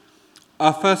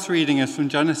Our first reading is from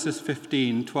Genesis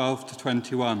 15, 12 to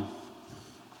 21.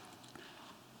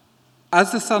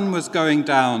 As the sun was going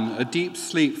down, a deep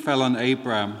sleep fell on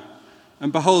Abram,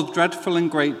 and behold, dreadful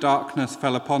and great darkness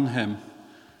fell upon him.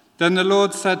 Then the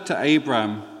Lord said to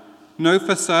Abram, "Know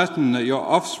for certain that your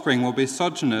offspring will be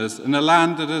sojourners in a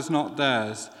land that is not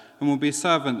theirs, and will be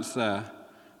servants there,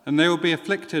 and they will be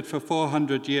afflicted for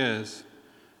 400 years.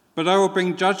 But I will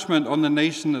bring judgment on the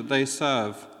nation that they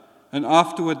serve, and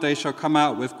afterward they shall come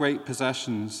out with great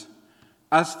possessions.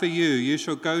 As for you, you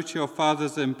shall go to your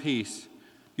fathers in peace.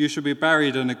 You shall be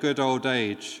buried in a good old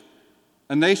age.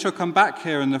 And they shall come back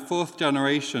here in the 4th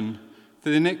generation, for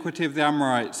the iniquity of the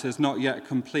Amorites is not yet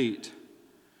complete."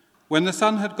 When the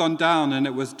sun had gone down and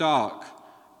it was dark,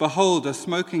 behold, a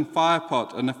smoking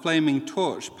firepot and a flaming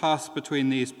torch passed between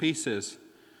these pieces.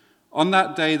 On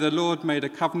that day the Lord made a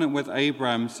covenant with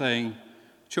Abram, saying,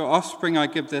 "To your offspring I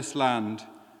give this land,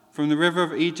 from the river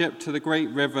of Egypt to the great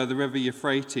river, the river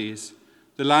Euphrates,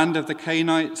 the land of the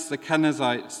Canaanites, the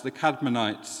Kenizzites, the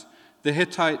Cadmonites, the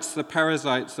Hittites, the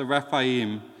Perizzites, the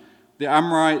Rephaim, the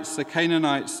Amorites, the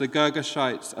Canaanites, the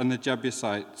Girgashites, and the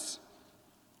Jebusites."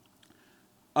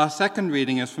 Our second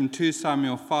reading is from 2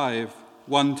 Samuel 5,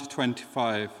 1 to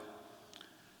 25.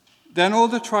 Then all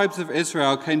the tribes of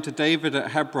Israel came to David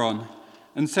at Hebron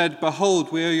and said,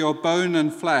 "Behold, we are your bone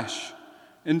and flesh.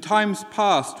 In times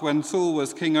past, when Saul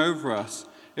was king over us,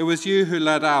 it was you who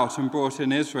led out and brought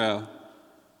in Israel.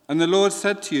 And the Lord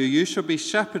said to you, 'You shall be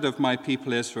shepherd of my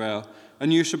people Israel,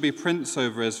 and you shall be prince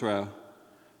over Israel.'"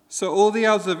 So all the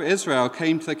elders of Israel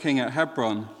came to the king at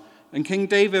Hebron, and King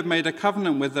David made a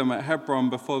covenant with them at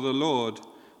Hebron before the Lord,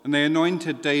 and they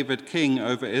anointed David king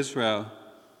over Israel.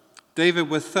 David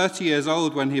was 30 years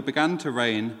old when he began to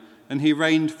reign, and he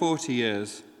reigned 40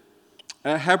 years.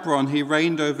 At Hebron he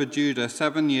reigned over Judah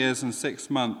 7 years and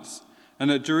 6 months, and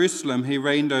at Jerusalem he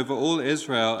reigned over all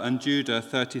Israel and Judah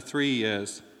 33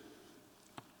 years.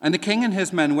 And the king and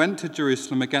his men went to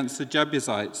Jerusalem against the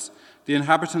Jebusites, the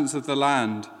inhabitants of the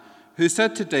land, who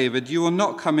said to David, "You will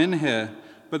not come in here,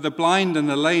 but the blind and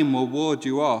the lame will ward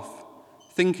you off,"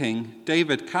 thinking,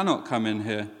 "David cannot come in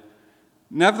here."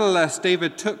 Nevertheless,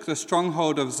 David took the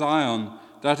stronghold of Zion,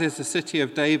 that is the city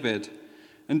of David.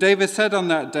 And David said on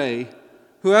that day,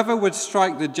 "Whoever would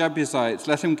strike the Jebusites,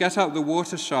 let him get up the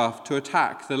water shaft to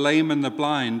attack the lame and the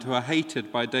blind who are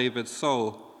hated by David's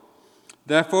soul.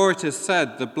 Therefore it is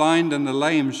said, 'The blind and the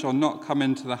lame shall not come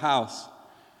into the house.'"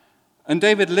 And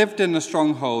David lived in the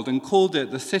stronghold and called it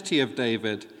the city of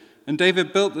David. And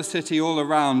David built the city all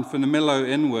around from the Millo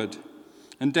inward.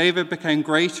 And David became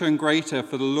greater and greater,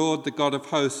 for the Lord, the God of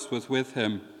hosts, was with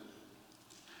him.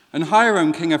 And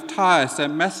Hiram, king of Tyre,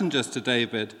 sent messengers to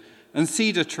David, and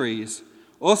cedar trees,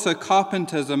 also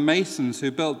carpenters and masons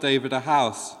who built David a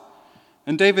house.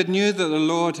 And David knew that the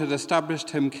Lord had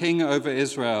established him king over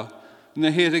Israel, and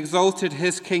that he had exalted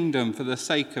his kingdom for the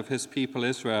sake of his people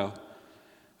Israel.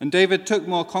 And David took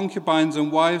more concubines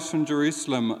and wives from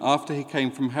Jerusalem after he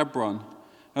came from Hebron,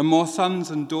 and more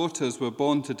sons and daughters were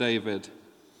born to David.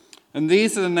 And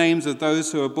these are the names of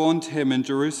those who were born to him in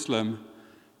Jerusalem: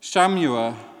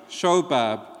 Shammua,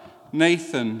 Shobab,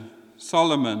 Nathan,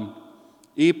 Solomon,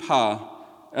 Ibhar,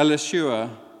 Elishua,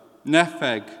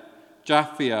 Nepheg,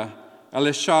 Japhia,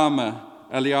 Elishama,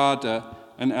 Eliada,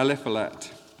 and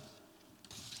Eliphalet.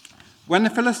 When the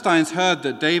Philistines heard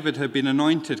that David had been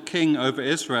anointed king over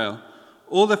Israel,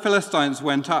 all the Philistines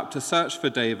went up to search for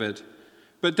David.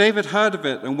 But David heard of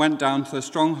it and went down to the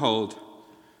stronghold.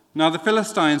 Now the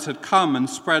Philistines had come and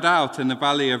spread out in the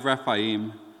valley of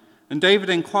Rephaim. And David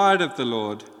inquired of the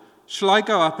Lord, "Shall I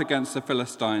go up against the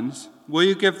Philistines? Will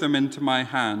you give them into my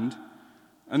hand?"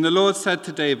 And the Lord said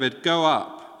to David, "Go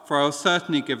up, for I will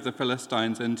certainly give the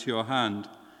Philistines into your hand."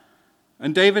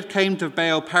 And David came to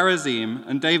Baal Perazim,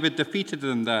 and David defeated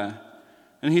them there.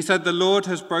 And he said, "The Lord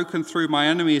has broken through my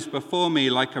enemies before me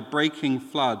like a breaking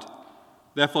flood."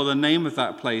 Therefore the name of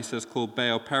that place is called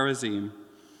Baal Perazim.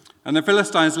 And the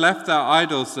Philistines left their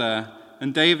idols there,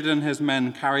 and David and his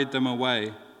men carried them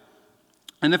away.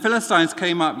 And the Philistines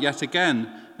came up yet again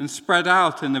and spread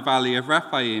out in the valley of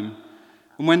Rephaim.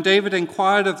 And when David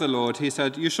inquired of the Lord, he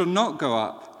said, "You shall not go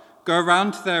up. Go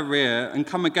around to their rear and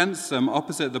come against them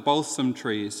opposite the balsam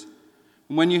trees.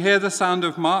 And when you hear the sound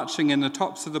of marching in the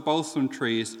tops of the balsam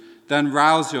trees, then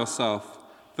rouse yourself,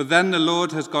 for then the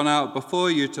Lord has gone out before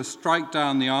you to strike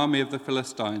down the army of the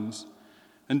Philistines."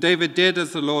 And David did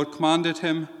as the Lord commanded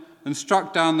him, and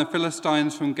struck down the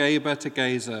Philistines from Geba to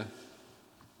Gazer.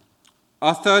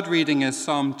 Our third reading is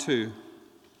Psalm 2.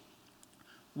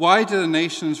 Why do the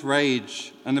nations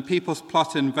rage and the peoples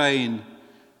plot in vain?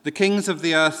 The kings of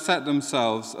the earth set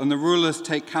themselves, and the rulers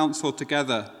take counsel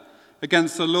together,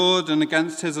 against the Lord and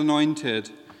against his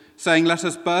anointed, saying, "Let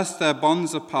us burst their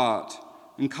bonds apart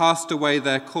and cast away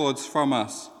their cords from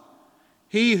us."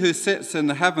 He who sits in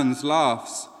the heavens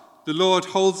laughs. The Lord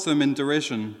holds them in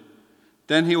derision.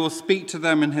 Then he will speak to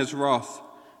them in his wrath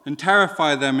and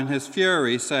terrify them in his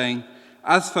fury, saying,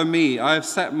 "As for me, I have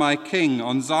set my king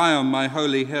on Zion, my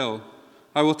holy hill.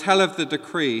 I will tell of the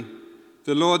decree.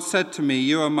 The Lord said to me,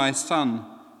 'You are my son.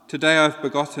 Today I have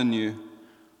begotten you.'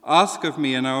 Ask of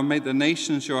me, and I will make the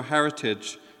nations your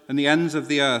heritage and the ends of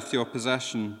the earth your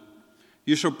possession.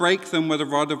 You shall break them with a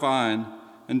rod of iron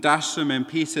and dash them in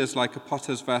pieces like a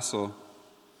potter's vessel.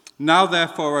 Now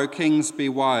therefore, O kings, be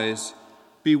wise.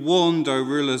 Be warned, O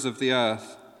rulers of the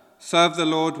earth. Serve the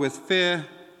Lord with fear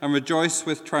and rejoice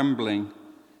with trembling.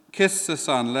 Kiss the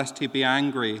Son, lest he be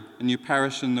angry and you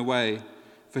perish in the way,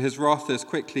 for his wrath is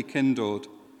quickly kindled.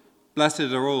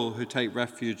 Blessed are all who take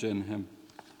refuge in him."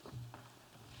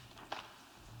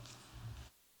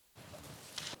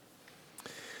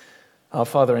 Our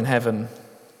Father in heaven,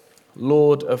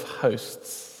 Lord of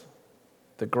hosts,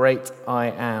 the great I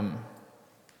am,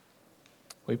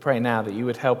 we pray now that you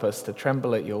would help us to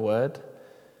tremble at your word,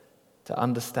 to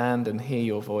understand and hear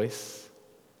your voice,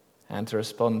 and to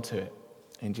respond to it.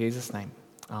 In Jesus' name,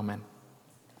 amen.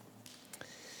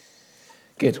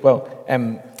 Good. Well,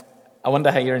 I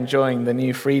wonder how you're enjoying the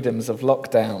new freedoms of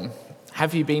lockdown.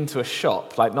 Have you been to a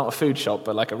shop, like not a food shop,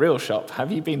 but like a real shop?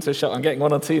 Have you been to a shop? I'm getting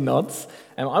one or two nods.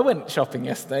 I went shopping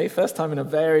yesterday, first time in a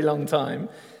very long time,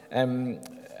 and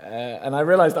I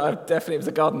realised that it was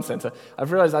a garden centre,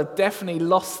 I've realised I've definitely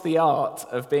lost the art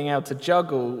of being able to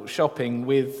juggle shopping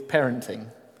with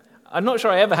parenting. I'm not sure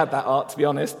I ever had that art, to be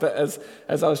honest, but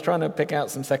as I was trying to pick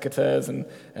out some secateurs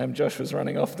and Josh was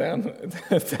running off down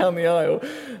the aisle,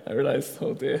 I realised,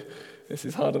 oh dear, this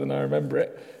is harder than I remember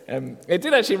it. It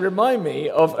did actually remind me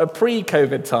of a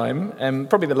pre-COVID time,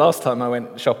 probably the last time I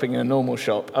went shopping in a normal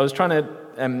shop. I was trying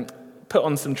to put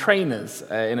on some trainers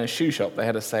in a shoe shop. They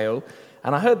had a sale,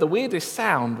 and I heard the weirdest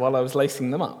sound while I was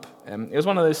lacing them up. It was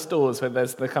one of those stores where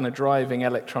there's the kind of driving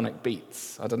electronic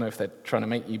beats. I don't know if they're trying to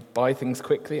make you buy things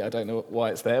quickly. I don't know why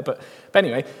it's there. But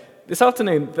anyway, this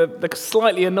afternoon, the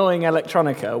slightly annoying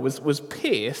electronica was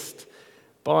pierced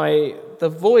by the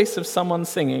voice of someone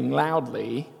singing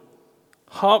loudly,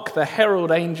 "Hark the herald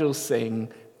angels sing,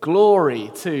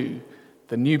 glory to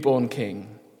the newborn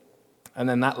King." And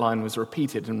then that line was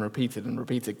repeated and repeated and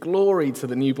repeated, "Glory to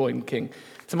the newborn King."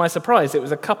 To my surprise, it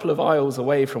was a couple of aisles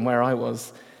away from where I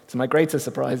was. To my greater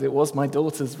surprise, it was my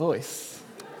daughter's voice.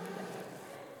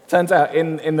 Turns out,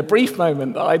 in the brief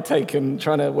moment that I'd taken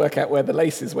trying to work out where the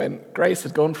laces went, Grace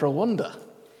had gone for a wander.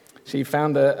 She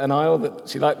found an aisle that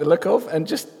she liked the look of and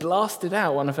just blasted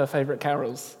out one of her favourite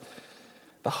carols.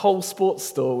 The whole sports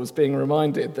store was being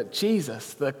reminded that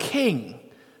Jesus, the King,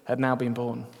 had now been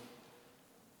born.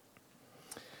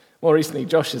 More recently,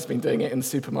 Josh has been doing it in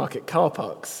supermarket car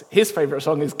parks. His favourite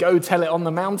song is "Go Tell It on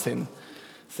the Mountain."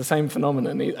 It's the same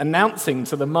phenomenon. He's announcing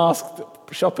to the masked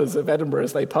shoppers of Edinburgh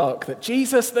as they park that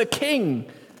Jesus the King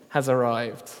has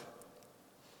arrived.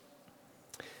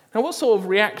 Now, what sort of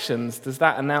reactions does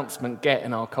that announcement get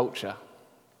in our culture?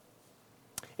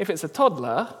 If it's a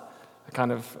toddler, a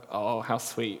kind of, "Oh, how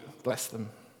sweet, bless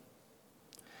them."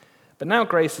 But now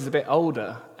Grace is a bit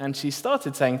older, and she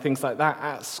started saying things like that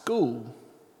at school.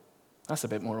 That's a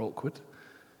bit more awkward.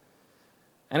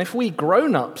 And if we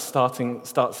grown-ups start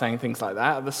saying things like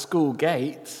that at the school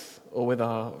gate, or with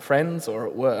our friends, or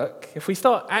at work, if we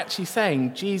start actually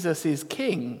saying Jesus is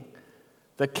King,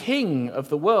 the King of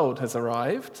the world has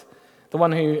arrived, the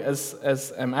one who, as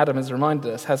Adam has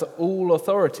reminded us, has all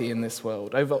authority in this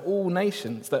world, over all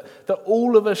nations, that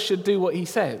all of us should do what he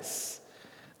says,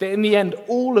 that in the end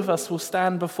all of us will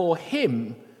stand before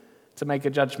him to make a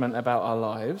judgment about our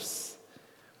lives,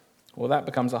 well, that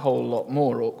becomes a whole lot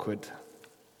more awkward.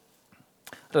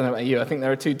 I don't know about you, I think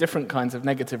there are two different kinds of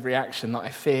negative reaction that I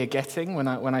fear getting when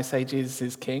I say Jesus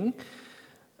is King.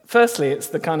 Firstly, it's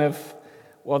the kind of,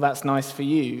 "Well, that's nice for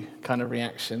you" kind of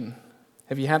reaction.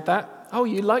 Have you had that? "Oh,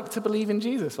 you like to believe in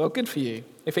Jesus? Well, good for you.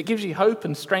 If it gives you hope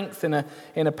and strength in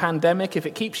a pandemic, if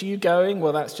it keeps you going,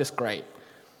 well, that's just great.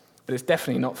 But it's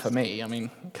definitely not for me. I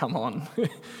mean, come on.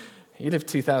 You lived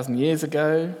 2,000 years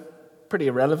ago, pretty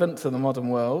irrelevant to the modern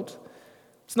world.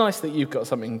 It's nice that you've got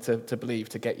something to believe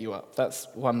to get you up. That's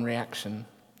one reaction.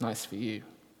 Nice for you.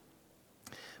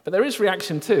 But there is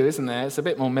reaction too, isn't there? It's a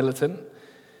bit more militant.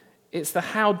 It's the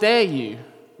 "how dare you"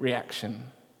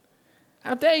 reaction.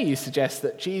 How dare you suggest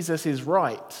that Jesus is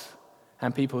right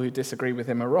and people who disagree with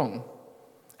him are wrong?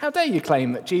 How dare you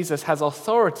claim that Jesus has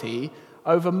authority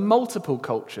over multiple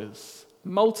cultures,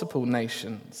 multiple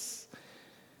nations?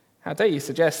 How dare you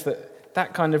suggest that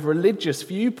that kind of religious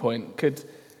viewpoint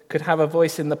could have a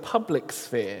voice in the public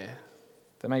sphere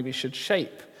that maybe should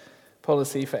shape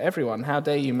policy for everyone. How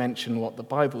dare you mention what the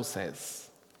Bible says?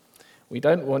 We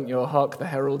don't want your hark the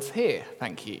heralds here,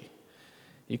 thank you.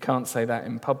 You can't say that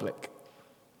in public.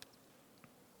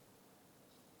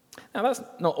 Now, that's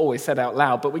not always said out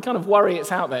loud, but we kind of worry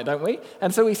it's out there, don't we?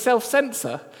 And so we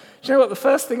self-censor. Do you know what the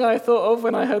first thing I thought of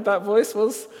when I heard that voice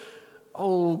was,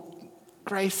 oh,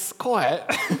 Grace, quiet.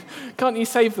 Can't you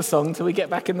save the song till we get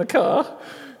back in the car?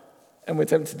 And we're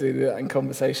tempted to do that in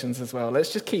conversations as well.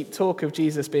 Let's just keep talk of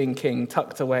Jesus being king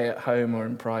tucked away at home or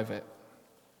in private.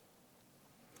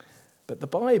 But the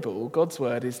Bible, God's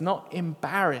word, is not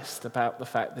embarrassed about the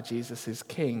fact that Jesus is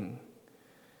king.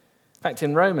 In fact,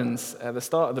 in Romans, at the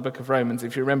start of the book of Romans,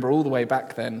 if you remember all the way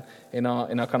back then in our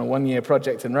kind of one-year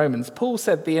project in Romans, Paul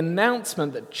said the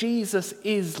announcement that Jesus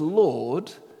is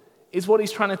Lord is what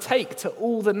he's trying to take to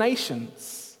all the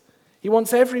nations. He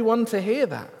wants everyone to hear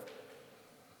that.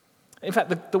 In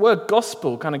fact, the word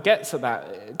gospel kind of gets at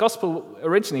that. Gospel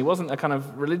originally wasn't a kind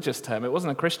of religious term. It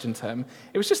wasn't a Christian term.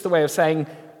 It was just a way of saying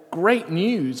great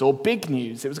news or big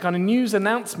news. It was a kind of news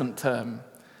announcement term.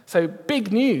 So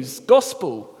big news,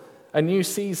 gospel. A new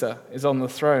Caesar is on the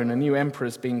throne. A new emperor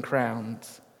is being crowned.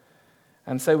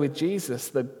 And so with Jesus,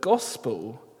 the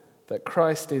gospel that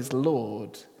Christ is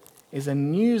Lord is a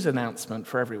news announcement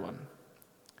for everyone.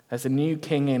 There's a new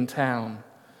king in town,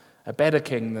 a better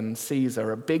king than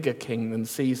Caesar, a bigger king than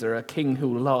Caesar, a king who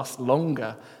will last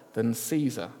longer than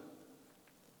Caesar.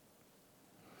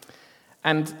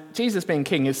 And Jesus being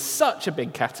king is such a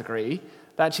big category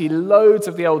that actually loads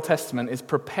of the Old Testament is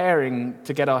preparing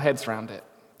to get our heads around it.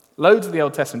 Loads of the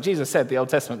Old Testament, Jesus said the Old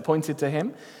Testament pointed to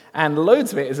him, and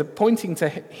loads of it is pointing to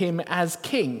him as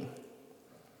king.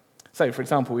 So, for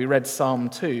example, we read Psalm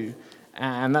 2,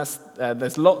 and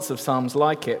there's lots of psalms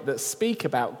like it that speak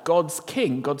about God's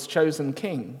king, God's chosen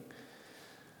king.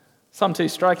 Psalm 2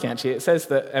 is striking, actually. It says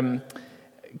that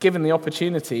given the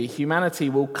opportunity, humanity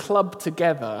will club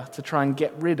together to try and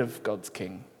get rid of God's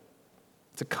king,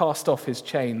 to cast off his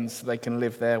chains so they can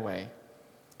live their way.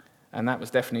 And that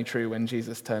was definitely true when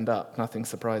Jesus turned up. Nothing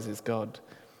surprises God.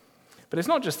 But it's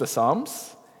not just the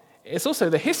Psalms. It's also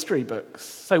the history books.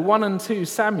 So 1 and 2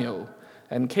 Samuel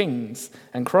and Kings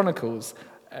and Chronicles.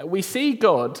 We see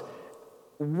God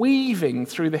weaving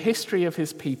through the history of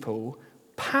his people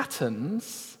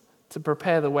patterns to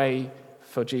prepare the way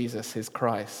for Jesus, his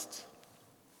Christ.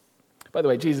 By the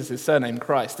way, Jesus' surname,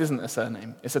 Christ, isn't a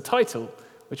surname. It's a title,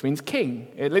 which means king.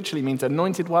 It literally means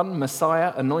anointed one,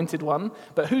 Messiah, anointed one.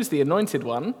 But who's the anointed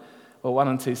one? Well, 1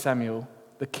 and 2 Samuel,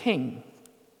 the king.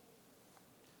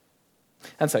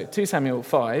 And so, 2 Samuel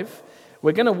 5,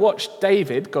 we're going to watch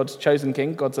David, God's chosen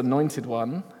king, God's anointed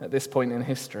one, at this point in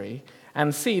history,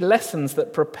 and see lessons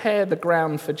that prepare the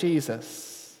ground for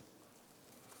Jesus.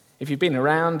 If you've been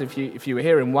around, if you were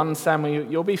here in 1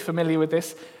 Samuel, you'll be familiar with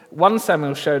this. 1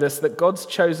 Samuel showed us that God's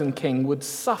chosen king would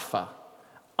suffer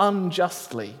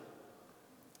unjustly.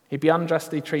 He'd be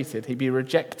unjustly treated. He'd be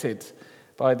rejected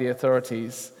by the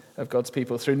authorities of God's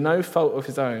people through no fault of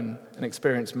his own and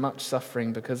experience much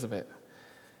suffering because of it.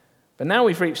 But now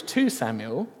we've reached 2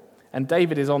 Samuel, and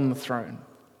David is on the throne.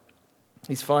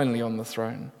 He's finally on the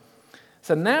throne.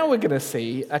 So now we're going to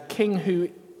see a king who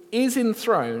is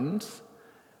enthroned,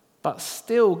 but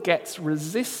still gets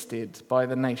resisted by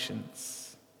the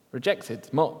nations. Rejected,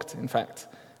 mocked, in fact,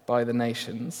 by the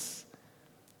nations,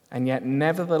 and yet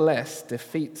nevertheless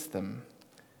defeats them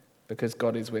because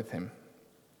God is with him.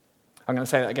 I'm going to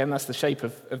say that again. That's the shape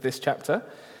of this chapter.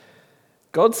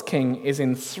 God's king is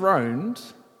enthroned,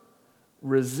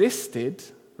 resisted,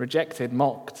 rejected,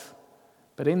 mocked,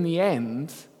 but in the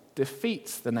end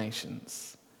defeats the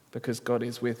nations because God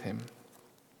is with him.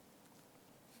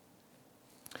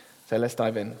 So let's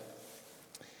dive in.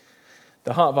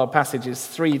 The heart of our passage is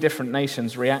 3 different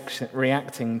nations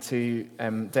reacting to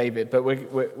David, but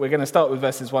we're going to start with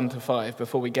verses 1 to 5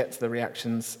 before we get to the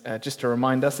reactions. Just to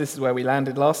remind us, this is where we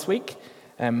landed last week,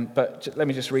 but let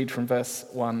me just read from verse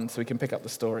 1 so we can pick up the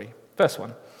story. Verse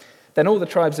 1. Then all the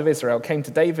tribes of Israel came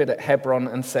to David at Hebron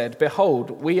and said, "Behold,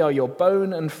 we are your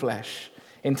bone and flesh.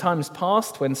 In times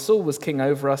past, when Saul was king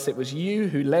over us, it was you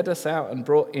who led us out and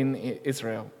brought in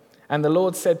Israel. And the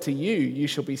Lord said to you, you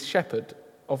shall be shepherd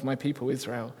of my people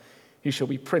Israel. You shall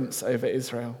be prince over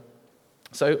Israel."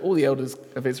 So all the elders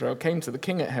of Israel came to the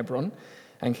king at Hebron,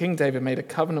 and King David made a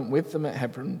covenant with them at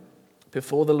Hebron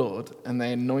before the Lord, and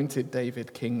they anointed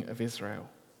David king of Israel.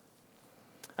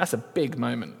 That's a big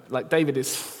moment. Like, David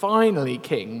is finally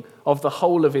king of the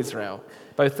whole of Israel,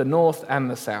 both the north and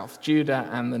the south, Judah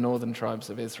and the northern tribes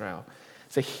of Israel.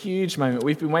 It's a huge moment.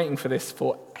 We've been waiting for this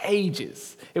for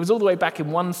ages. It was all the way back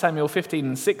in 1 Samuel 15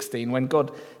 and 16 when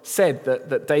God said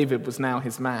that David was now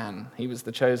his man. He was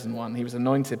the chosen one. He was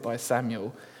anointed by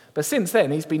Samuel. But since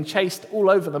then, he's been chased all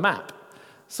over the map.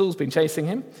 Saul's been chasing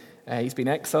him. He's been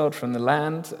exiled from the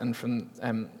land and from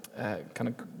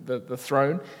the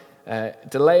throne.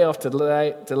 Delay after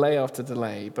delay, delay after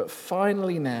delay. But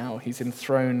finally now, he's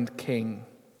enthroned king.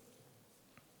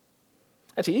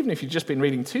 Actually, even if you've just been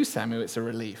reading 2 Samuel, it's a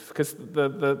relief, because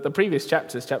the previous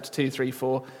chapters, chapter 2, 3,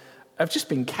 4, have just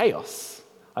been chaos.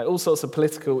 Like all sorts of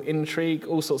political intrigue,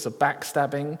 all sorts of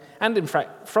backstabbing, and in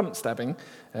fact, front stabbing,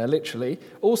 literally,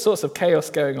 all sorts of chaos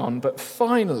going on. But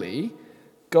finally,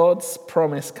 God's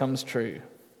promise comes true.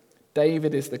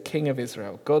 David is the king of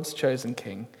Israel, God's chosen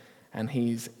king, and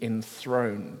he's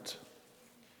enthroned.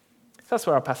 That's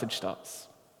where our passage starts.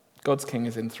 God's king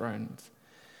is enthroned.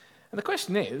 And the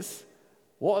question is,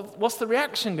 what's the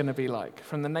reaction going to be like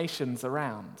from the nations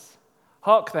around?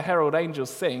 Hark the herald angels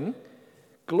sing,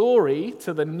 glory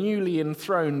to the newly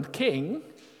enthroned king.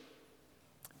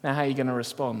 Now, how are you going to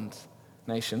respond,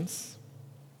 nations?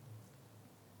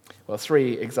 Well,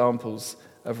 3 examples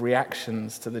of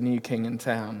reactions to the new king in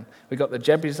town. We've got the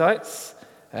Jebusites,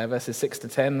 verses 6 to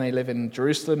 10. They live in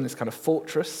Jerusalem, this kind of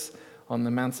fortress on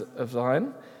the Mount of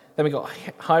Zion. Then we've got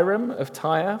Hiram of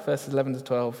Tyre, verses 11 to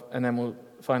 12, and then we'll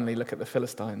finally look at the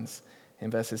Philistines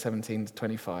in verses 17 to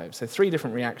 25. So 3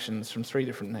 different reactions from 3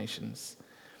 different nations.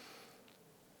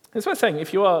 It's worth saying,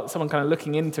 if you are someone kind of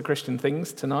looking into Christian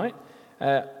things tonight,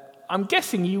 I'm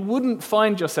guessing you wouldn't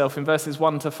find yourself in verses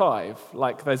 1 to 5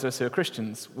 like those of us who are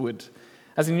Christians would.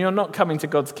 As in, you're not coming to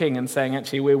God's king and saying,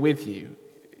 actually, we're with you.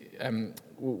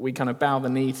 We kind of bow the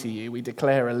knee to you. We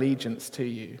declare allegiance to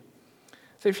you.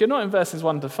 So if you're not in verses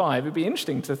 1 to 5, it'd be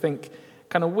interesting to think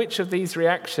kind of which of these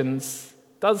reactions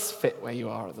does fit where you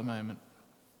are at the moment.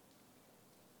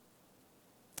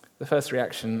 The first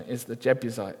reaction is the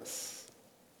Jebusites.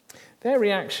 Their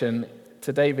reaction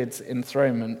to David's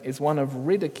enthronement is one of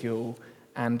ridicule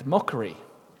and mockery.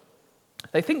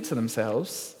 They think to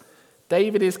themselves,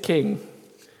 David is king.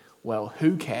 Well,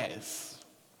 who cares?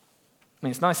 I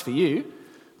mean, it's nice for you.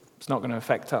 It's not going to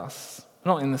affect us.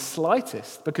 Not in the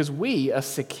slightest, because we are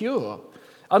secure.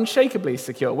 Unshakably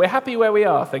secure. We're happy where we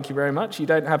are, thank you very much. You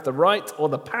don't have the right or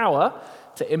the power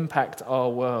to impact our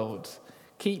world.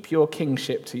 Keep your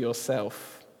kingship to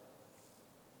yourself.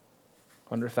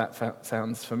 Wonder if that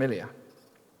sounds familiar.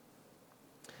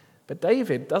 But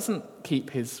David doesn't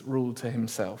keep his rule to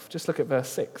himself. Just look at verse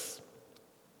 6.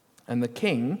 And the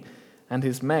king and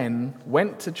his men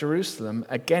went to Jerusalem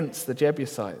against the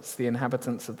Jebusites, the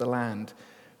inhabitants of the land,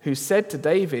 who said to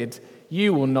David,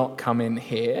 you will not come in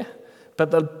here, but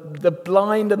the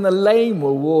blind and the lame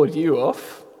will ward you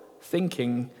off,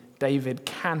 thinking David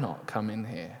cannot come in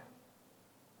here.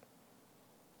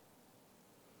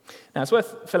 Now, it's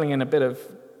worth filling in a bit of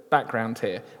background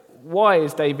here. Why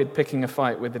is David picking a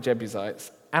fight with the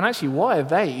Jebusites? And actually, why are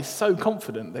they so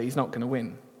confident that he's not going to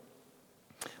win?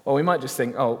 Well, we might just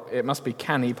think, it must be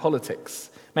canny politics.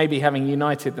 Maybe having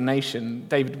united the nation,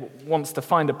 David wants to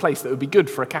find a place that would be good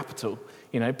for a capital.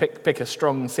 Pick a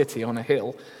strong city on a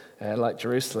hill. Like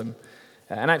Jerusalem.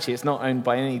 And actually, it's not owned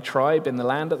by any tribe in the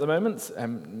land at the moment,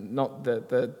 not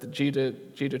the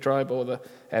Judah tribe or the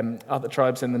other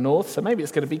tribes in the north. So maybe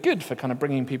it's going to be good for kind of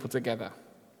bringing people together.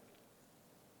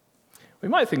 We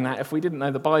might think that if we didn't know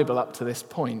the Bible up to this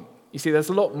point. You see, there's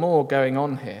a lot more going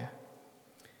on here.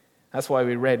 That's why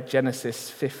we read Genesis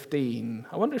 15.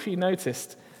 I wonder if you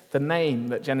noticed the name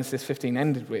that Genesis 15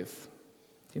 ended with.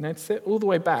 Do you notice it? All the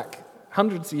way back,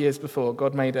 hundreds of years before,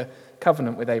 God made a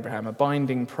covenant with Abraham, a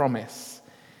binding promise.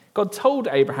 God told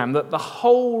Abraham that the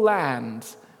whole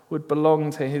land would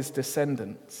belong to his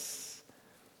descendants,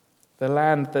 the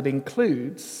land that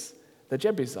includes the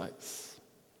Jebusites.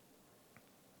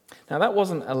 Now, that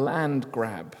wasn't a land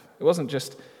grab. It wasn't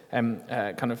just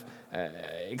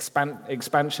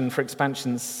expansion for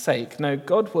expansion's sake. No,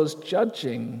 God was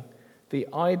judging the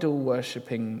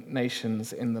idol-worshipping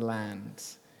nations in the land.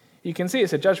 You can see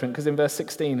it's a judgment because in verse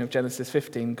 16 of Genesis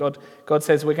 15, God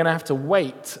says we're going to have to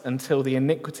wait until the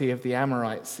iniquity of the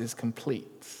Amorites is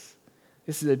complete.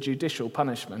 This is a judicial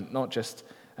punishment, not just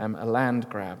a land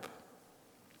grab.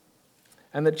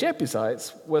 And the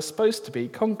Jebusites were supposed to be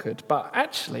conquered, but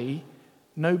actually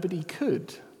nobody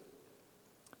could.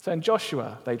 So in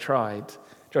Joshua, they tried.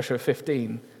 Joshua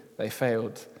 15, they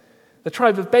failed. The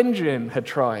tribe of Benjamin had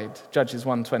tried, Judges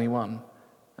 1:21,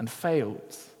 and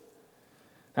failed.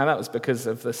 Now, that was because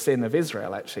of the sin of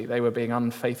Israel, actually. They were being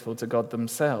unfaithful to God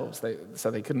themselves,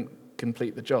 so they couldn't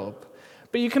complete the job.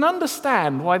 But you can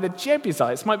understand why the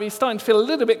Jebusites might be starting to feel a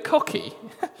little bit cocky.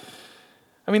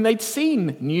 I mean, they'd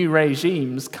seen new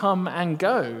regimes come and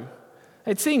go.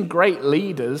 They'd seen great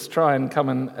leaders try and come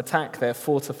and attack their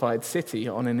fortified city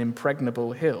on an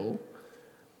impregnable hill,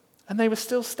 and they were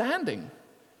still standing,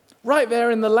 right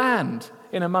there in the land,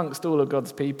 in amongst all of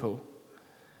God's people.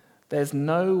 There's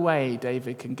no way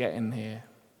David can get in here.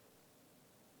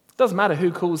 It doesn't matter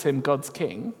who calls him God's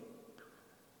king.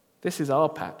 This is our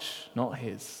patch, not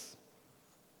his.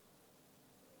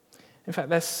 In fact,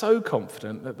 they're so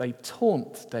confident that they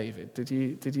taunt David. Did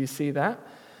you see that?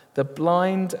 The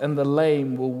blind and the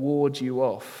lame will ward you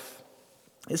off.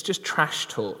 It's just trash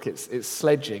talk. It's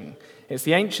sledging. It's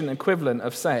the ancient equivalent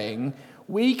of saying,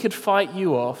 we could fight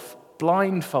you off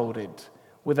blindfolded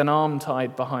with an arm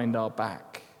tied behind our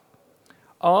back.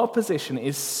 Our position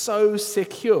is so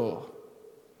secure.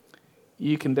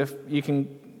 You can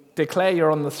declare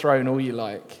you're on the throne all you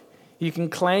like. You can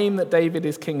claim that David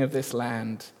is king of this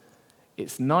land.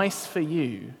 It's nice for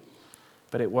you,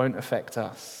 but it won't affect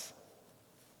us.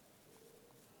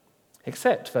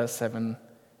 Except, verse 7,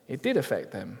 it did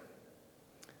affect them.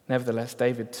 Nevertheless,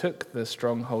 David took the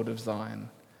stronghold of Zion,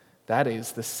 that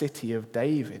is, the city of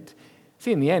David.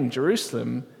 See, in the end,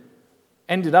 Jerusalem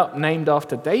ended up named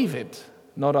after David,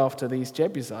 not after these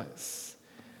Jebusites.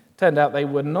 Turned out they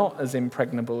were not as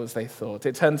impregnable as they thought.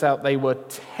 It turns out they were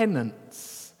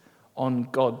tenants on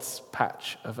God's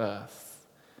patch of earth,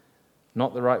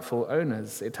 not the rightful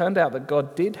owners. It turned out that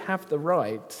God did have the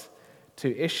right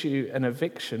to issue an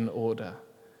eviction order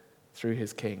through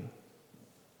his king.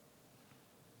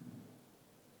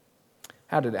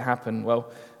 How did it happen?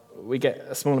 Well, we get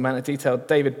a small amount of detail.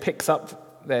 David picks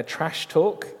up their trash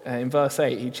talk. In verse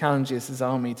 8, he challenges his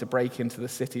army to break into the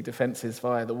city defenses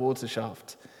via the water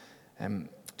shaft.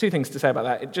 Two things to say about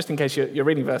that. Just in case you're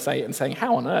reading verse 8 and saying,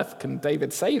 how on earth can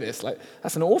David say this?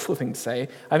 That's an awful thing to say.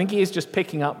 I think he is just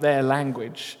picking up their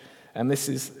language. And this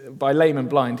is, by lame and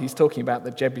blind, he's talking about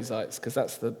the Jebusites, because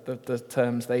that's the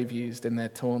terms they've used in their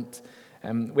taunt.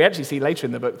 We actually see later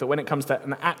in the book that when it comes to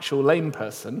an actual lame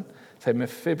person, so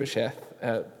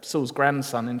Mephibosheth, Saul's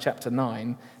grandson in chapter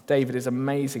 9, David is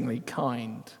amazingly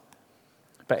kind.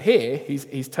 But here,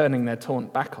 he's turning their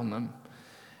taunt back on them.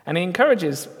 And he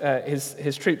encourages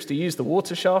his troops to use the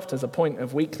water shaft as a point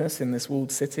of weakness in this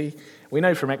walled city. We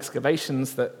know from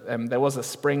excavations that there was a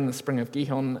spring, the spring of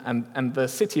Gihon, and the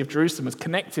city of Jerusalem was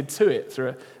connected to it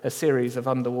through a series of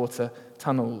underwater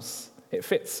tunnels. It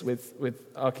fits with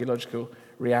archaeological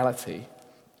reality.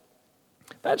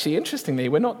 But actually, interestingly,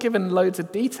 we're not given loads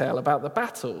of detail about the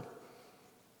battle.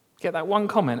 Get that one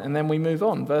comment, and then we move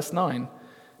on. Verse 9,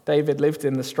 David lived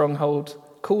in the stronghold,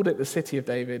 called it the city of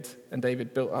David, and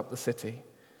David built up the city.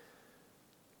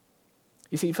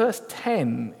 You see, verse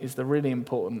 10 is the really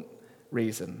important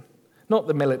reason. Not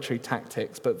the military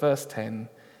tactics, but verse 10.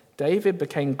 David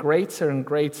became greater and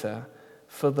greater,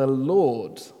 for the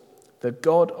Lord, the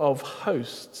God of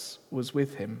hosts, was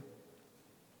with him.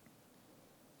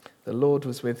 The Lord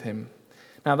was with him.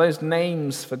 Now, those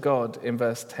names for God in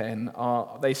verse 10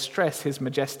 they stress his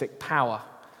majestic power.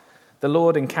 The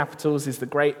Lord in capitals is the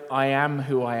great I am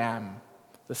who I am,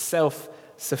 the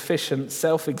self-sufficient,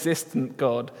 self-existent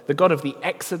God, the God of the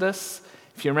Exodus.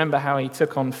 If you remember how he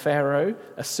took on Pharaoh,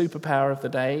 a superpower of the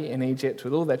day in Egypt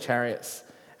with all their chariots,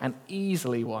 and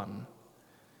easily won.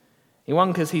 He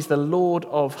won because he's the Lord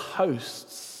of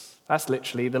hosts. That's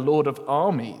literally the Lord of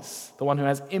armies, the one who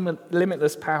has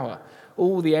limitless power,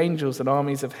 all the angels and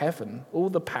armies of heaven, all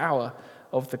the power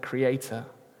of the Creator.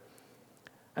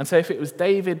 And so if it was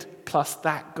David plus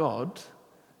that God,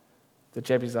 the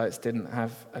Jebusites didn't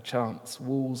have a chance,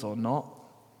 walls or not,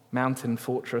 mountain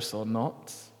fortress or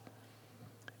not.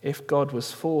 If God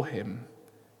was for him,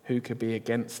 who could be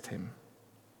against him?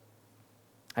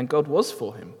 And God was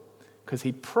for him, because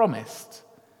he promised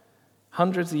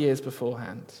hundreds of years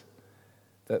beforehand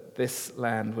that this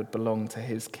land would belong to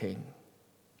his king.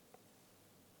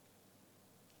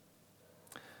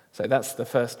 So that's the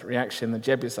first reaction, the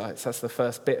Jebusites. That's the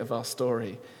first bit of our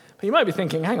story. But you might be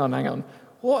thinking, hang on.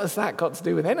 What has that got to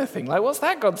do with anything? What's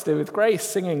that got to do with Grace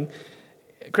singing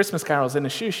Christmas carols in a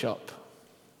shoe shop?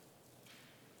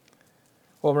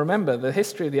 Well, remember, the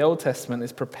history of the Old Testament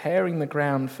is preparing the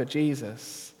ground for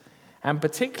Jesus. And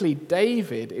particularly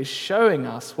David is showing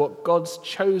us what God's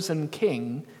chosen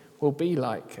king will be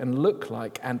like and look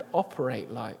like and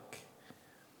operate like.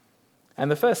 And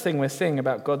the first thing we're seeing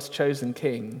about God's chosen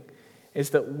king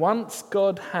is that once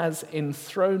God has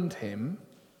enthroned him,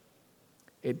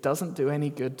 it doesn't do any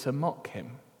good to mock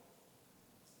him.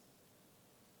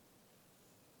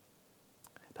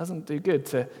 It doesn't do good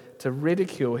to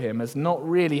ridicule him as not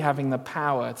really having the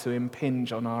power to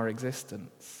impinge on our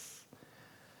existence.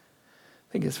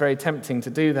 I think it's very tempting to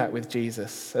do that with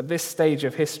Jesus at this stage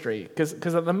of history,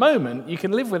 because at the moment you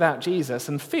can live without Jesus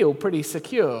and feel pretty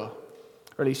secure, or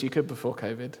at least you could before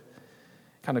COVID,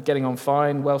 kind of getting on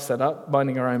fine, well set up,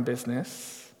 minding our own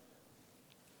business.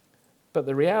 But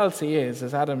the reality is,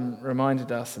 as Adam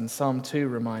reminded us and Psalm 2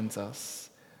 reminds us,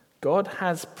 God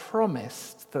has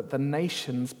promised that the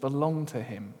nations belong to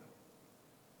him.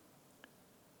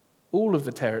 All of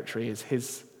the territory is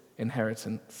his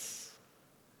inheritance.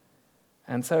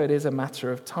 And so it is a matter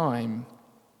of time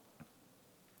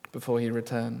before he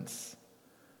returns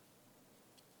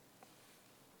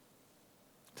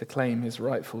to claim his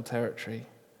rightful territory.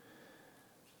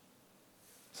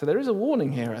 So there is a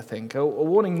warning here, I think, a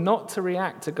warning not to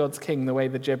react to God's king the way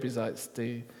the Jebusites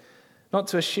do, not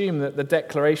to assume that the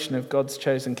declaration of God's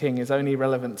chosen king is only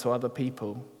relevant to other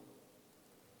people.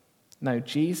 No,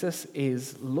 Jesus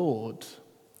is Lord.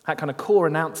 That kind of core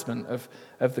announcement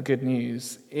of the good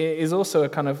news is also a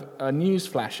kind of a news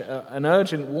flash, an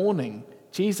urgent warning.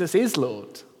 Jesus is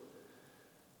Lord.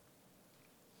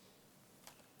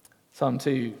 Psalm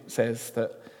 2 says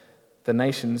that the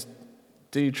nations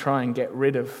do try and get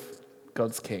rid of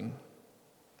God's king,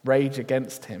 rage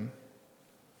against him.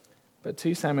 But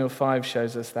 2 Samuel 5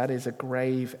 shows us that is a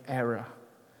grave error.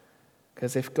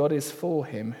 Because if God is for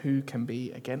him, who can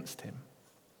be against him?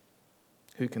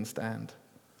 Who can stand?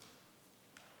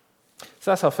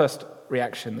 So that's our first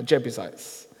reaction, the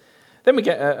Jebusites. Then we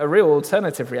get a real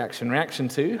alternative reaction, reaction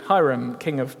 2, Hiram,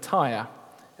 king of Tyre.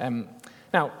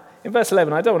 Now, in verse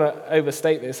 11, I don't want to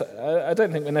overstate this. I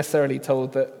don't think we're necessarily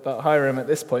told that Hiram at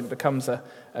this point becomes a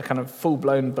kind of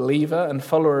full-blown believer and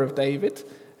follower of David.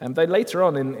 Though later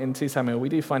on in 2 Samuel, we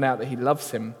do find out that he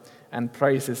loves him and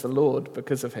praises the Lord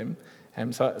because of him.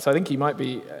 So I think he might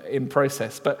be in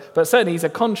process. But certainly he's a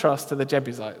contrast to the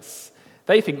Jebusites.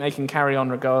 They think they can carry on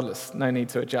regardless, no need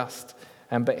to adjust.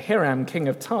 But Hiram, king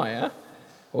of Tyre,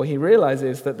 well, he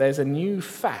realizes that there's a new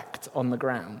fact on the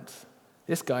ground.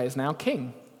 This guy is now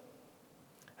king.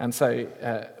 And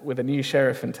so with a new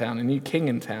sheriff in town, a new king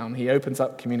in town, he opens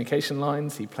up communication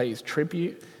lines, he pays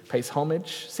tribute, pays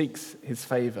homage, seeks his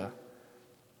favor.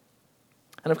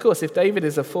 And of course, if David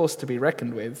is a force to be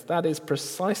reckoned with, that is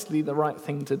precisely the right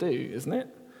thing to do, isn't it?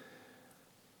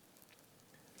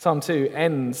 Psalm 2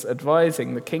 ends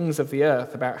advising the kings of the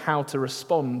earth about how to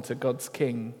respond to God's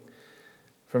king.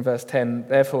 From verse 10,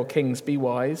 therefore, kings, be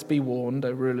wise, be warned,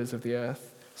 O rulers of the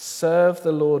earth. Serve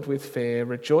the Lord with fear,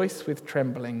 rejoice with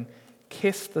trembling,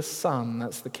 kiss the Son,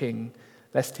 that's the king,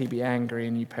 lest he be angry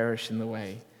and you perish in the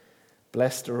way.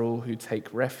 Blessed are all who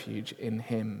take refuge in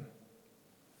him.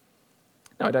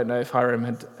 Now, I don't know if Hiram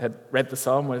had read the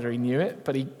psalm, whether he knew it,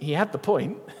 but he had the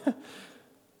point.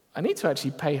 I need to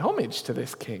actually pay homage to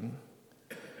this king.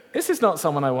 This is not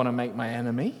someone I want to make my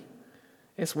enemy.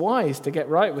 It's wise to get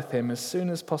right with him as soon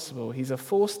as possible. He's a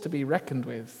force to be reckoned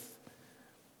with.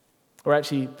 Or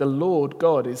actually, the Lord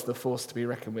God is the force to be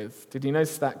reckoned with. Did you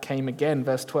notice that came again,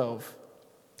 verse 12?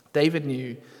 David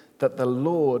knew that the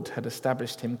Lord had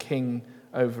established him king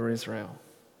over Israel.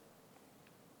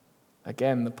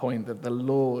 Again, the point that the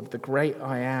Lord, the great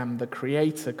I am, the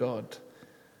creator God,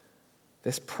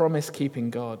 this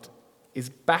promise-keeping God, is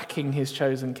backing his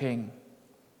chosen king.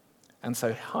 And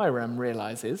so Hiram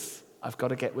realizes, I've got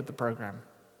to get with the program.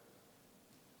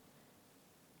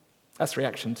 That's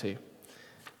reaction 2.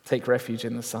 Take refuge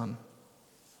in the Son.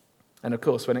 And of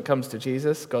course, when it comes to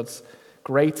Jesus, God's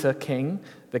greater king,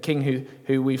 the king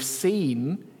who we've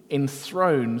seen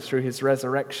enthroned through his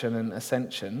resurrection and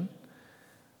ascension,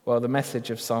 well, the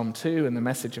message of Psalm 2 and the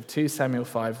message of 2 Samuel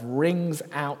 5 rings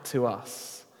out to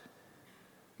us.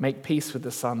 Make peace with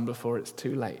the Son before it's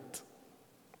too late.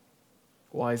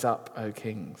 Wise up, O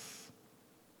kings.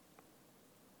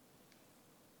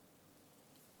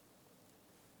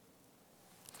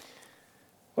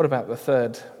 What about the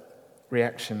third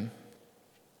reaction?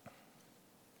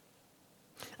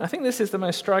 I think this is the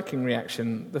most striking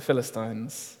reaction, the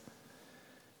Philistines.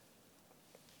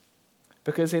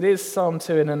 Because it is Psalm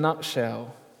 2 in a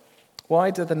nutshell. Why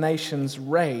do the nations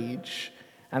rage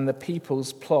and the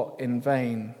peoples plot in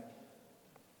vain?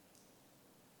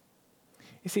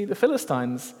 You see, the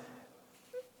Philistines,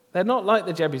 they're not like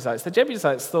the Jebusites. The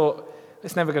Jebusites thought,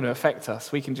 it's never going to affect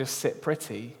us. We can just sit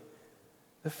pretty.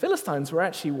 The Philistines were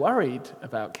actually worried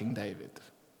about King David.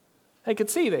 They could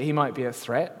see that he might be a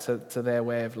threat to their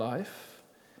way of life.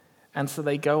 And so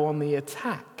they go on the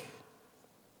attack.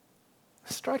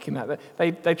 Striking that.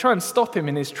 They try and stop him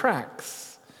in his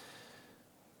tracks.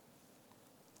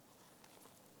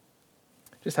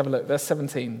 Just have a look, verse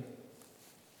 17.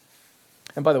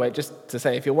 And by the way, just to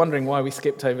say, if you're wondering why we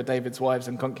skipped over David's wives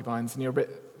and concubines and you're a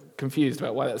bit confused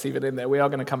about why that's even in there. We are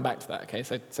going to come back to that, okay?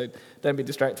 So don't be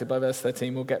distracted by verse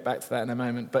 13. We'll get back to that in a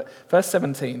moment. But verse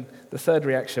 17, the third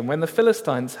reaction. When the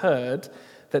Philistines heard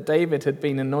that David had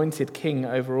been anointed king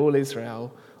over all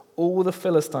Israel, all the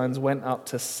Philistines went up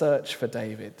to search for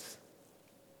David.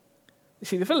 You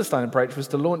see, the Philistine approach was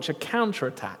to launch a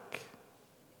counterattack.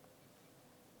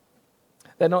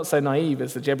 They're not so naive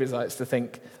as the Jebusites to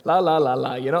think, la, la, la,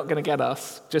 la, you're not going to get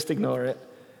us, just ignore it.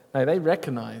 No, they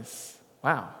recognize,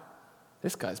 wow,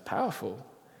 this guy's powerful.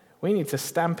 We need to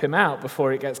stamp him out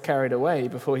before it gets carried away,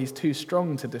 before he's too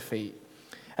strong to defeat.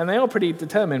 And they are pretty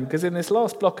determined, because in this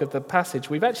last block of the passage,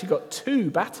 we've actually got two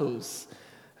battles.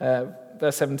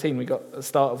 Verse 17, we got the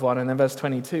start of one, and then verse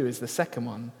 22 is the second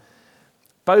one.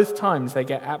 Both times they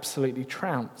get absolutely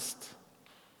trounced.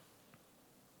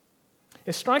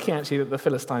 It's striking, actually, that the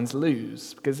Philistines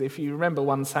lose, because if you remember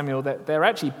 1 Samuel, they're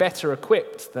actually better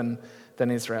equipped than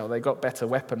Israel. They got better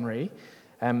weaponry.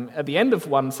 At the end of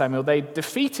 1 Samuel, they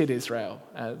defeated Israel.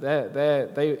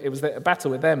 It was a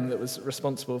battle with them that was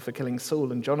responsible for killing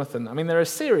Saul and Jonathan. I mean, they're a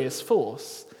serious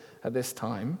force at this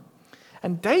time.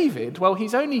 And David, well,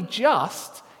 he's only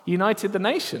just united the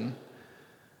nation.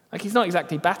 Like, he's not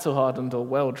exactly battle-hardened or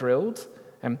well-drilled.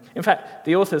 In fact,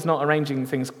 the author's not arranging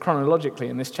things chronologically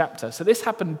in this chapter. So this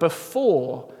happened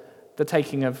before the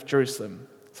taking of Jerusalem.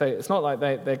 So it's not like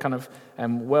they're kind of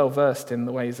well-versed in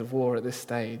the ways of war at this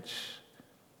stage.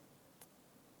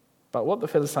 But what the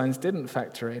Philistines didn't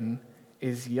factor in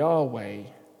is Yahweh,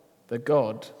 the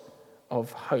God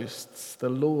of hosts, the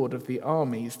Lord of the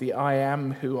armies, the I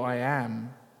am who I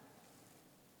am.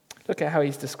 Look at how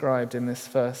he's described in this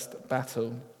first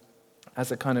battle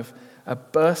as a kind of a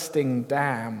bursting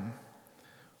dam,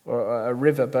 or a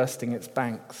river bursting its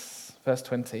banks. Verse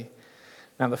 20.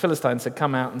 Now the Philistines had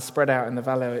come out and spread out in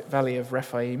the valley of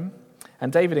Rephaim,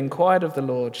 and David inquired of the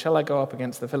Lord, shall I go up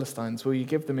against the Philistines? Will you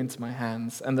give them into my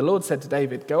hands? And the Lord said to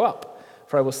David, go up,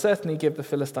 for I will certainly give the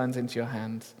Philistines into your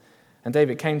hand. And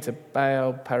David came to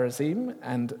Baal Perazim,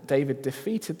 and David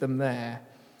defeated them there.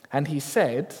 And he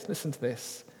said, listen to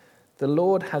this, the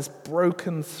Lord has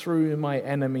broken through my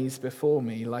enemies before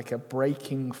me like a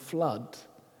breaking flood.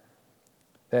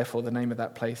 Therefore, the name of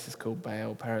that place is called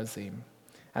Baal Perazim.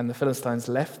 And the Philistines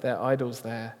left their idols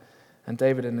there, and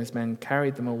David and his men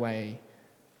carried them away.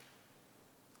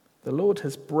 The Lord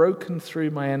has broken through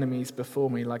my enemies before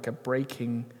me like a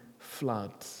breaking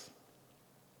flood.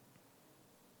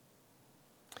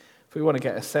 If we want to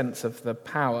get a sense of the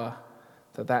power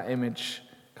that image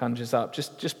conjures up,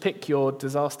 just pick your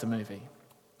disaster movie.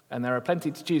 And there are plenty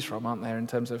to choose from, aren't there, in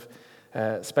terms of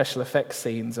special effects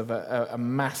scenes of a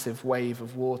massive wave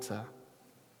of water.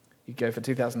 You go for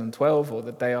 2012, or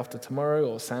The Day After Tomorrow,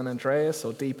 or San Andreas,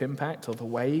 or Deep Impact, or The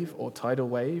Wave, or Tidal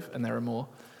Wave, and there are more.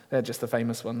 They're just the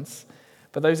famous ones.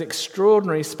 But those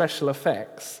extraordinary special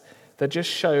effects that just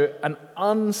show an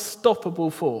unstoppable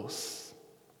force,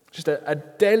 just a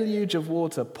deluge of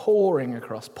water pouring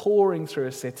through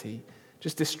a city,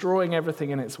 just destroying everything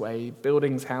in its way,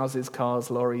 buildings, houses,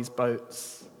 cars, lorries,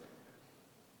 boats.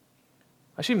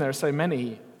 I assume there are so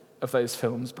many of those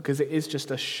films because it is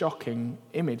just a shocking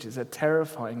image. It's a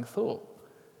terrifying thought.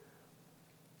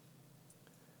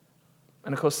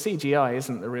 And of course, CGI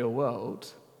isn't the real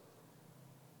world,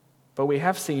 but we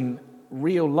have seen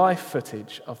real life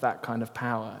footage of that kind of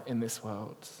power in this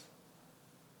world.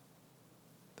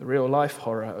 The real life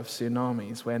horror of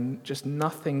tsunamis, when just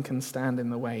nothing can stand in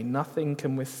the way, nothing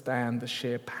can withstand the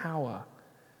sheer power.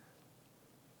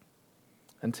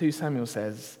 And 2 Samuel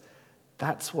says,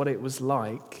 that's what it was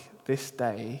like this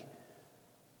day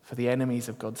for the enemies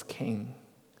of God's king.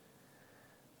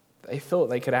 They thought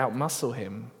they could outmuscle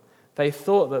him. They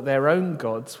thought that their own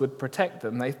gods would protect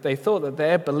them. They thought that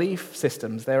their belief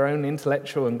systems, their own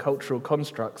intellectual and cultural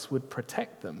constructs would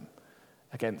protect them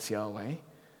against Yahweh.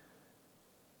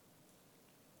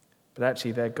 But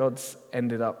actually, their gods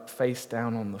ended up face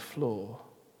down on the floor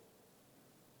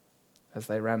as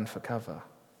they ran for cover.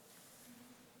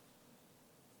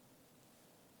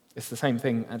 It's the same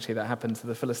thing, actually, that happened to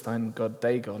the Philistine god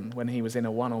Dagon when he was in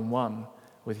a one-on-one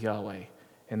with Yahweh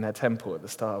in their temple at the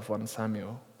start of 1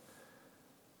 Samuel.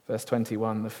 Verse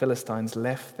 21, the Philistines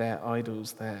left their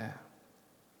idols there.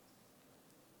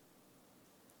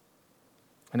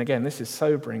 And again, this is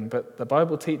sobering, but the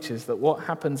Bible teaches that what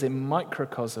happens in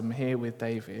microcosm here with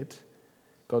David,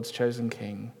 God's chosen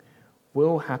king,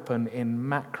 will happen in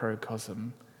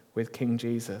macrocosm with King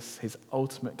Jesus, his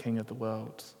ultimate king of the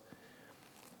world.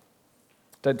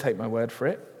 Don't take my word for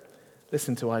it.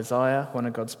 Listen to Isaiah, one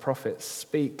of God's prophets,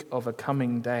 speak of a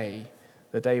coming day,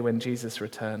 the day when Jesus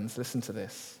returns. Listen to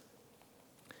this.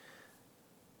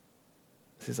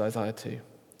 This is Isaiah 2.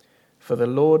 For the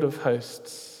Lord of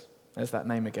hosts, there's that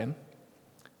name again,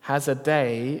 has a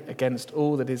day against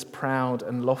all that is proud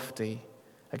and lofty,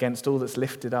 against all that's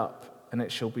lifted up, and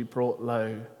it shall be brought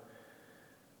low.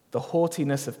 The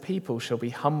haughtiness of people shall be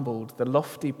humbled, the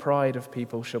lofty pride of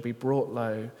people shall be brought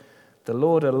low. The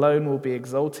Lord alone will be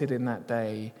exalted in that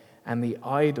day, and the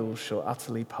idols shall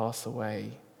utterly pass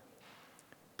away.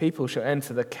 People shall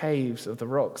enter the caves of the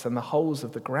rocks and the holes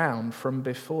of the ground from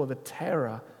before the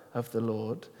terror of the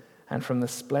Lord and from the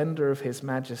splendor of his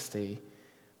majesty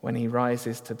when he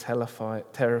rises to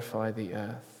terrify the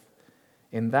earth.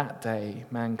 In that day,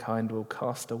 mankind will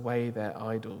cast away their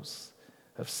idols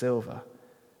of silver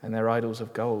and their idols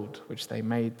of gold, which they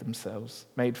made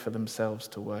for themselves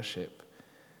to worship,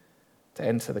 to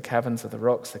enter the caverns of the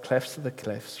rocks, the clefts of the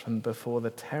cliffs, from before the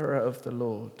terror of the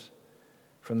Lord,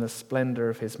 from the splendor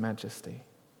of his majesty.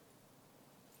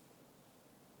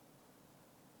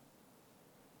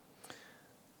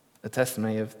 The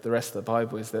testimony of the rest of the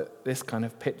Bible is that this kind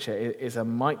of picture is a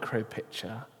micro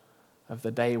picture of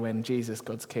the day when Jesus,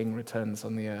 God's King, returns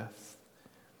on the earth.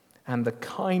 And the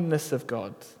kindness of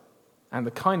God and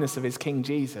the kindness of his King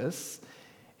Jesus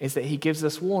is that he gives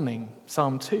us warning.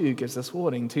 Psalm 2 gives us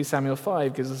warning. 2 Samuel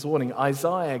 5 gives us warning.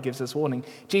 Isaiah gives us warning.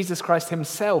 Jesus Christ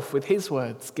himself, with his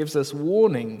words, gives us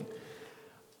warning.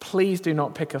 Please do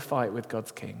not pick a fight with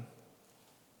God's King.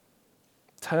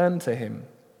 Turn to him.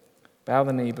 Bow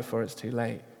the knee before it's too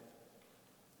late.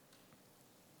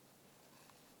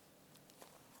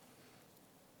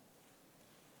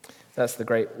 That's the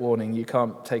great warning. You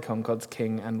can't take on God's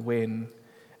King and win.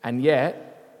 And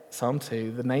yet, Psalm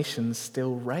 2, the nations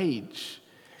still rage.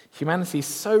 Humanity is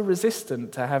so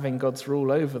resistant to having God's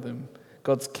rule over them,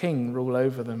 God's King rule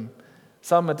over them.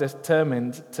 Some are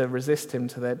determined to resist him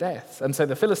to their death. And so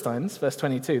the Philistines, verse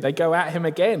 22, they go at him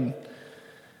again.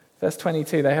 Verse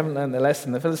 22, they haven't learned their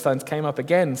lesson. The Philistines came up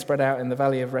again, spread out in the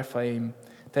valley of Rephaim.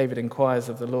 David inquires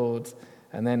of the Lord.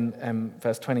 And then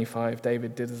verse 25,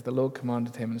 David did as the Lord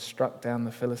commanded him and struck down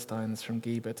the Philistines from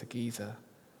Geba to Gezer.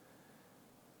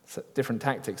 So different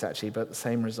tactics, actually, but the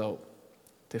same result,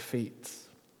 defeat.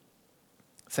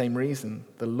 Same reason,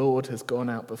 the Lord has gone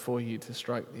out before you to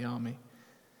strike the army.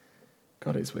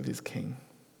 God is with his King.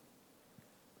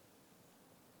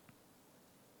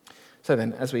 So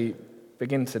then, as we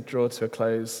begin to draw to a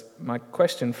close, my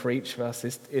question for each of us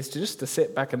is just to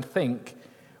sit back and think,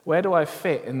 where do I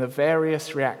fit in the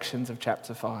various reactions of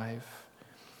chapter 5?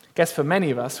 I guess for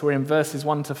many of us, we're in verses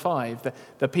 1 to 5,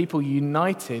 the people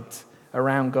united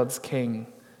around God's King,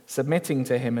 submitting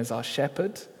to him as our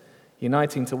shepherd,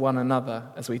 uniting to one another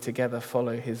as we together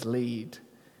follow his lead.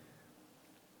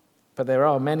 But there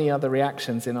are many other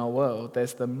reactions in our world.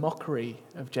 There's the mockery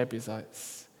of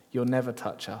Jebusites. You'll never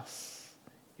touch us.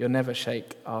 You'll never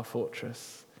shake our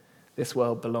fortress. This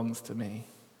world belongs to me.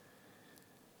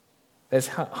 There's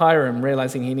Hiram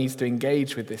realizing he needs to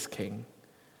engage with this king.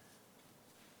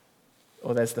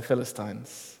 Or there's the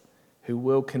Philistines, who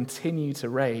will continue to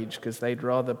rage because they'd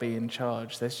rather be in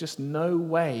charge. There's just no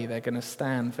way they're going to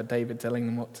stand for David telling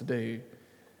them what to do.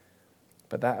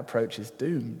 But that approach is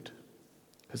doomed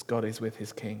because God is with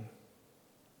his king.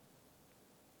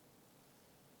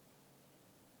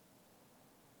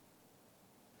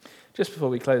 Just before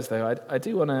we close, though, I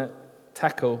do want to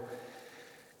tackle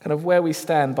kind of where we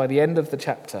stand by the end of the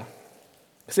chapter.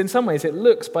 Because in some ways it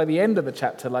looks by the end of the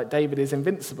chapter like David is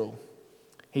invincible.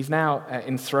 He's now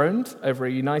enthroned over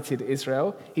a united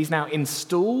Israel. He's now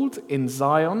installed in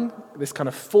Zion, this kind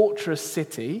of fortress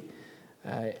city.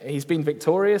 He's been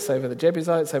victorious over the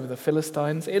Jebusites, over the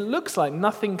Philistines. It looks like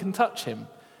nothing can touch him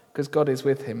because God is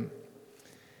with him.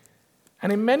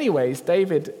 And in many ways,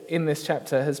 David in this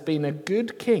chapter has been a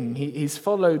good king. He's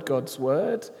followed God's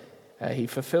word. He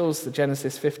fulfills the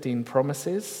Genesis 15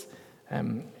 promises.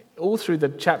 All through the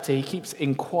chapter, he keeps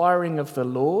inquiring of the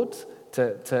Lord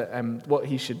to what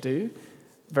he should do.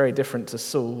 Very different to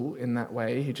Saul in that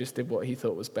way, who just did what he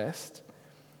thought was best.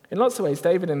 In lots of ways,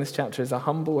 David in this chapter is a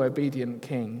humble, obedient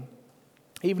king.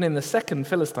 Even in the second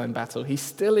Philistine battle, he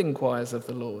still inquires of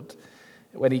the Lord,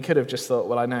 when he could have just thought,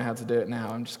 well, I know how to do it now,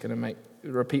 I'm just going to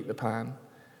repeat the plan.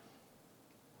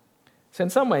 So in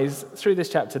some ways, through this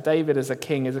chapter, David as a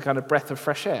king is a kind of breath of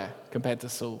fresh air compared to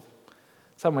Saul.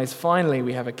 In some ways, finally,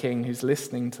 we have a king who's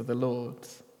listening to the Lord.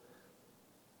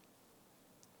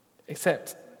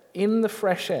 Except in the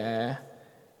fresh air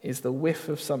is the whiff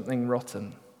of something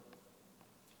rotten.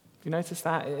 Have you noticed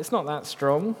that? It's not that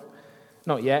strong,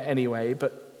 not yet anyway,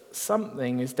 but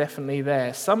something is definitely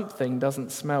there. Something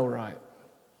doesn't smell right.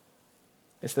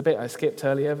 It's the bit I skipped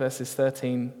earlier, verses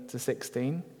 13 to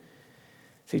 16.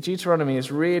 It See, Deuteronomy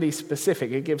is really specific.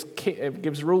 It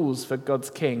gives rules for God's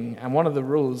king, and one of the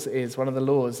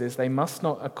laws is they must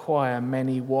not acquire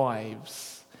many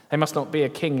wives. They must not be a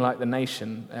king like the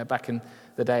nation back in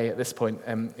the day. At this point,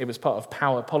 it was part of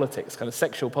power politics, kind of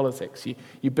sexual politics.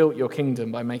 You built your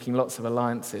kingdom by making lots of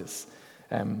alliances.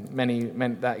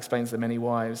 That explains the many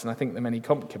wives, and I think the many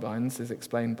concubines is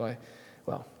explained by,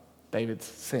 David's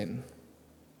sin.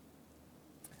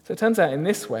 So it turns out in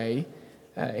this way,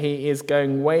 he is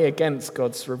going way against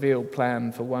God's revealed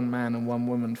plan for one man and one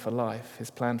woman for life, his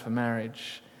plan for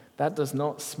marriage. That does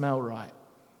not smell right.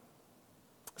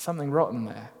 Something rotten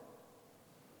there.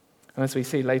 And as we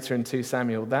see later in 2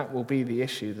 Samuel, that will be the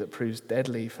issue that proves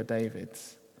deadly for David.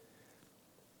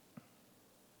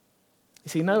 You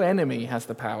see, no enemy has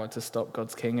the power to stop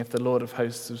God's king if the Lord of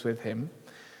hosts was with him.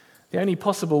 The only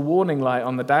possible warning light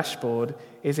on the dashboard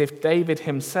is if David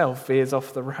himself veers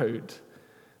off the road,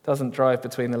 doesn't drive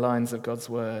between the lines of God's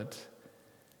word.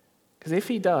 Because if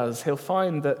he does, he'll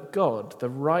find that God, the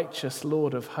righteous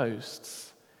Lord of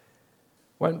hosts,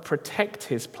 won't protect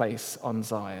his place on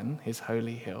Zion, his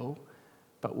holy hill,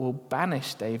 but will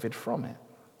banish David from it.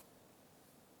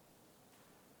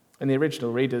 And the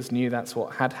original readers knew that's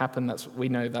what had happened. We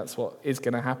know that's what is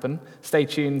going to happen. Stay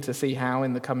tuned to see how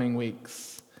in the coming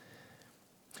weeks.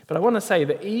 But I want to say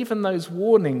that even those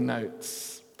warning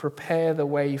notes prepare the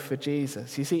way for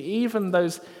Jesus. You see, even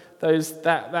that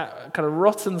kind of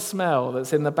rotten smell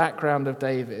that's in the background of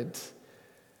David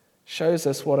shows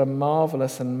us what a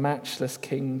marvelous and matchless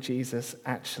King Jesus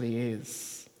actually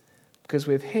is. Because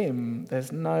with him,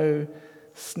 there's no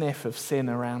sniff of sin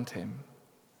around him.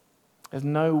 There's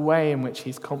no way in which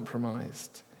he's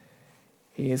compromised.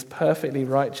 He is perfectly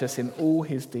righteous in all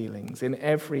his dealings, in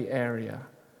every area.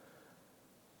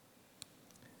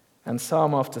 And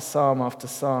psalm after psalm after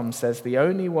psalm says, the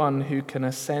only one who can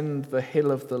ascend the hill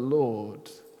of the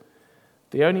Lord,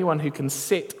 the only one who can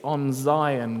sit on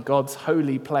Zion, God's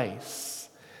holy place,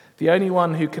 the only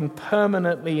one who can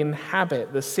permanently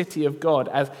inhabit the city of God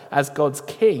as God's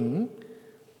king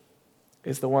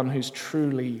is the one who's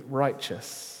truly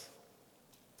righteous.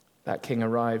 That king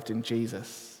arrived in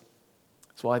Jesus.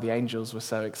 That's why the angels were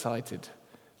so excited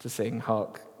to sing,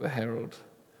 "Hark the Herald."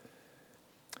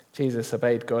 Jesus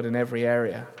obeyed God in every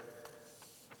area,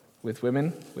 with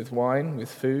women, with wine, with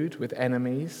food, with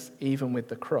enemies, even with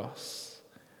the cross.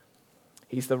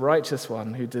 He's the righteous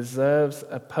one who deserves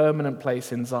a permanent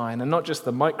place in Zion, and not just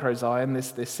the micro Zion,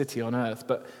 this city on earth,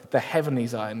 but the heavenly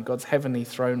Zion, God's heavenly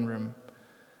throne room.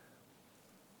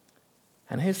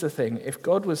 And here's the thing, if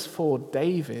God was for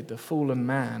David, a fallen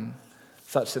man,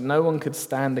 such that no one could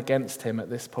stand against him at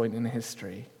this point in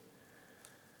history,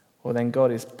 well then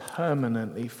God is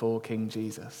permanently for King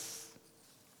Jesus.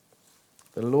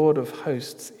 The Lord of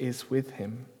hosts is with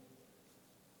him.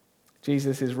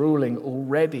 Jesus is ruling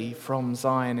already from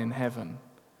Zion in heaven.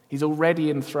 He's already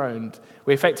enthroned.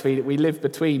 We live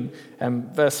between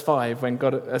verse 5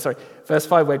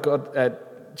 where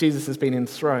Jesus has been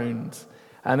enthroned,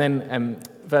 and then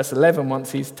verse 11,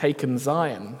 once he's taken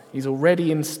Zion, he's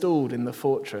already installed in the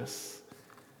fortress.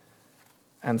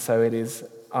 And so it is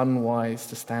unwise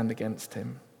to stand against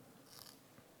him,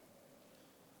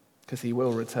 because he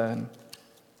will return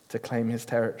to claim his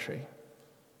territory.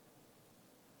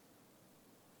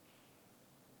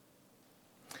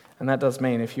 And that does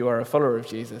mean if you are a follower of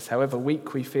Jesus, however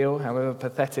weak we feel, however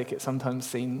pathetic it sometimes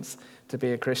seems to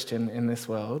be a Christian in this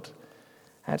world,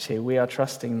 actually we are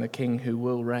trusting the King who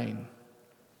will reign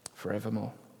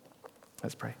forevermore.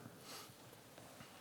 Let's pray.